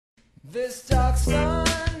This dachshund,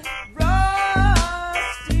 Rusty,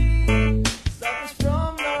 suffers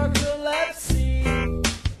from narcolepsy.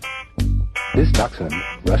 This dachshund,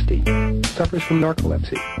 Rusty, suffers from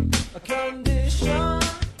narcolepsy, A condition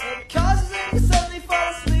that causes him to suddenly fall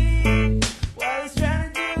asleep while he's trying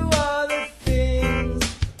to do other things.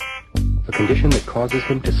 a condition that causes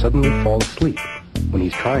him to suddenly fall asleep when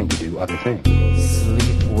he's trying to do other things.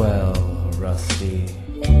 Sleep well, Rusty.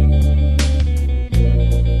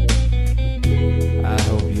 I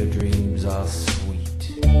hope your dreams are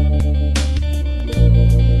sweet and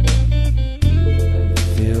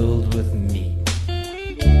filled with meat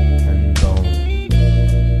and bones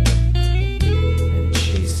and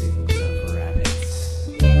chasings of rabbits.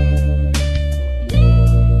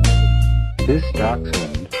 This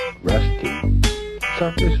dachshund, Rusty,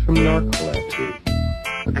 suffers from narcolepsy,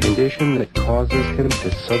 a condition that causes him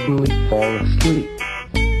to suddenly fall asleep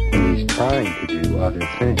when he's trying to do other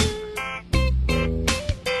things.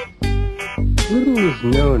 Little is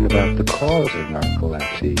known about the cause of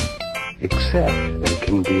narcolepsy, except that it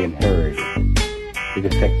can be inherited. It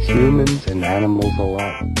affects humans and animals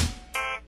alike.